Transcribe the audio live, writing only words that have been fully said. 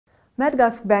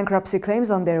Mtgox Bankruptcy claims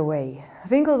on their way.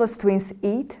 Winklevoss twins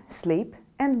eat, sleep,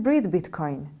 and breathe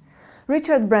Bitcoin.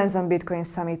 Richard Branson Bitcoin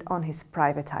Summit on his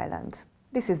private island.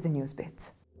 This is the News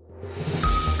Bit.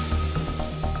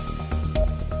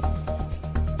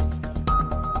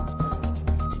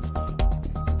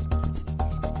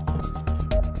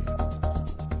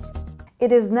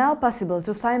 It is now possible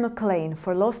to file a claim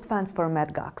for lost funds for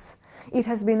Mtgox. It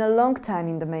has been a long time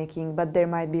in the making, but there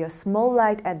might be a small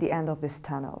light at the end of this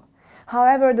tunnel.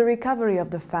 However, the recovery of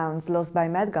the funds lost by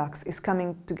Mtgox is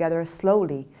coming together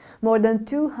slowly. More than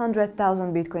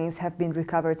 200,000 bitcoins have been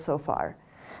recovered so far.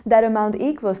 That amount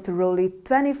equals to roughly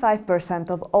 25%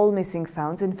 of all missing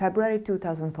funds in February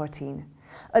 2014.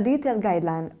 A detailed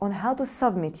guideline on how to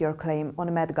submit your claim on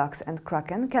Mtgox and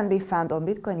Kraken can be found on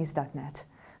Bitcoinist.net.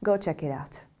 Go check it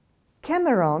out.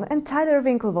 Cameron and Tyler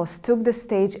Winklevoss took the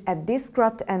stage at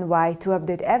Disrupt.NY to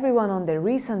update everyone on their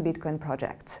recent Bitcoin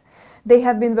projects. They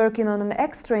have been working on an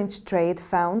exchange trade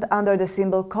found under the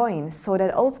symbol coin so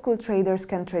that old-school traders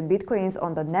can trade Bitcoins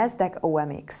on the Nasdaq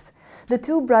OMX. The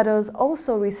two brothers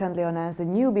also recently announced a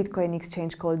new Bitcoin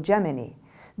exchange called Gemini.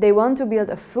 They want to build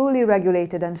a fully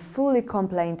regulated and fully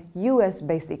compliant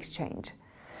US-based exchange.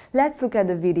 Let's look at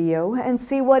the video and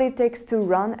see what it takes to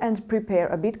run and prepare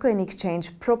a Bitcoin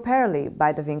exchange properly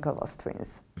by the Winklevoss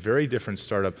twins. Very different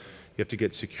startup. You have to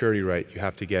get security right. You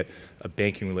have to get a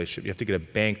banking relationship. You have to get a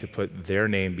bank to put their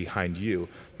name behind you.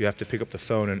 You have to pick up the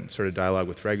phone and sort of dialogue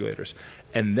with regulators.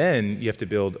 And then you have to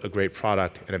build a great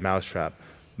product and a mousetrap.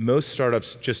 Most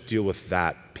startups just deal with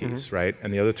that piece, right?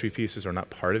 And the other three pieces are not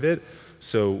part of it.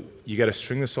 So you got to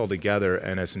string this all together,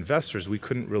 and as investors, we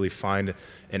couldn't really find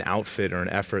an outfit or an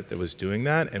effort that was doing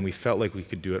that, and we felt like we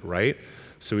could do it right.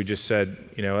 So we just said,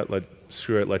 you know what,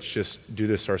 screw it, let's just do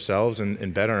this ourselves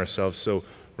and bet on ourselves. So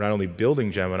we're not only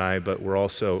building Gemini, but we're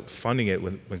also funding it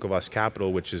with Winklevoss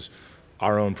Capital, which is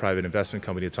our own private investment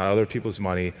company. It's not other people's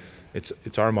money.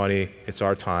 It's our money, it's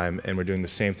our time, and we're doing the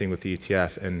same thing with the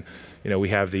ETF. And we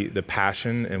have the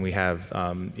passion, and we have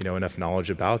enough knowledge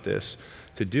about this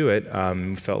to do it.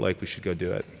 We felt like we should go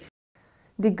do it.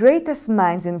 The greatest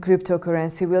minds in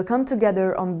cryptocurrency will come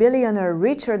together on billionaire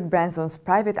Richard Branson's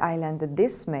private island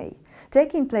this May.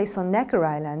 Taking place on Necker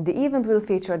Island, the event will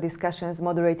feature discussions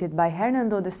moderated by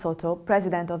Hernando de Soto,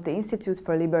 president of the Institute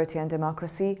for Liberty and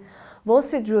Democracy, Wall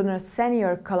Street Journal's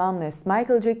senior columnist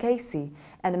Michael J. Casey,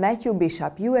 and Matthew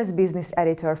Bishop, U.S. business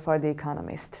editor for The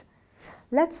Economist.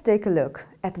 Let's take a look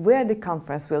at where the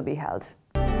conference will be held.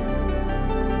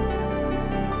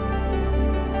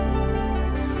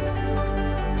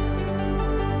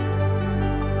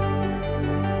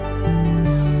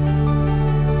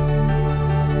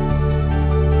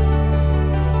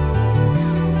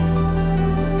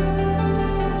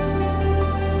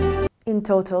 In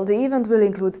total, the event will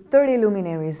include 30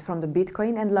 luminaries from the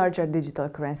Bitcoin and larger digital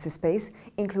currency space,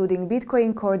 including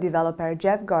Bitcoin Core developer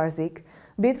Jeff Garzik,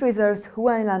 BitReserve's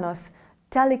Juan Llanos,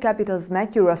 Tally Capital's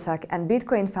Matthew Rosak, and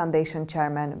Bitcoin Foundation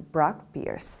chairman Brock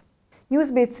Pierce.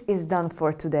 Newsbits is done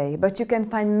for today, but you can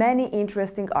find many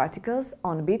interesting articles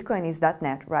on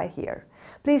Bitcoinist.net right here.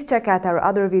 Please check out our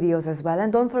other videos as well,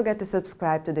 and don't forget to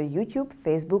subscribe to the YouTube,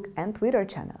 Facebook, and Twitter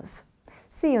channels.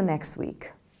 See you next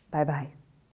week. Bye-bye.